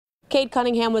Cade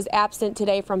Cunningham was absent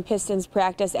today from Pistons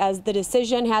practice as the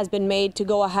decision has been made to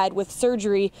go ahead with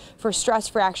surgery for stress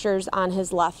fractures on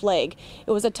his left leg.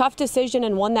 It was a tough decision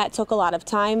and one that took a lot of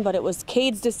time, but it was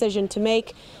Cade's decision to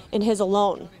make and his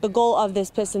alone. The goal of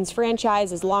this Pistons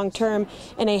franchise is long-term,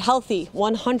 and a healthy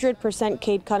 100%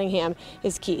 Cade Cunningham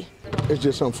is key. It's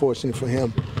just unfortunate for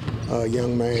him, a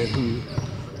young man who,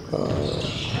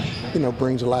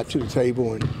 brings a lot to the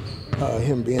table, and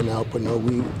him being out, but no,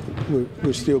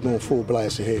 we're still going full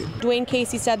blast ahead. Dwayne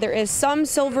Casey said there is some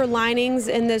silver linings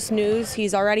in this news.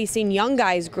 He's already seen young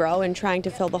guys grow and trying to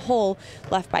fill the hole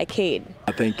left by Cade.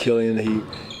 I think Killian,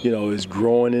 is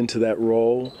growing into that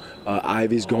role.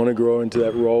 Ivy's going to grow into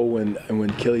that role when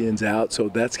Killian's out. So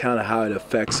that's kind of how it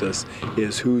affects us,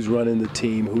 is who's running the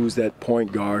team, who's that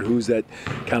point guard, who's that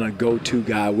kind of go-to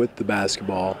guy with the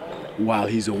basketball while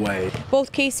he's away.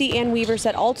 Both Casey and Weaver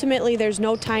said ultimately there's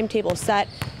no timetable set.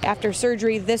 After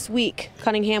surgery this week,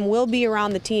 Cunningham will be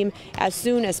around the team as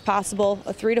soon as possible.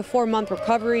 A 3 to 4 month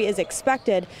recovery is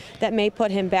expected that may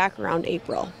put him back around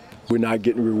April. We're not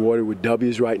getting rewarded with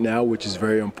W's right now, which is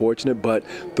very unfortunate, but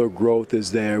the growth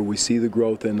is there. We see the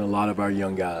growth in a lot of our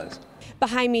young guys.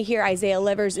 Behind me here, Isaiah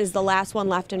Livers is the last one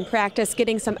left in practice,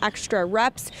 getting some extra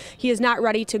reps. He is not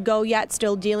ready to go yet,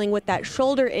 still dealing with that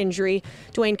shoulder injury.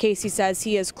 Dwayne Casey says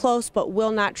he is close but will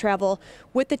not travel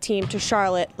with the team to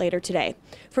Charlotte later today.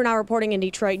 For now, reporting in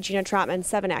Detroit, Jeanna Trotman,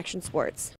 7 Action Sports.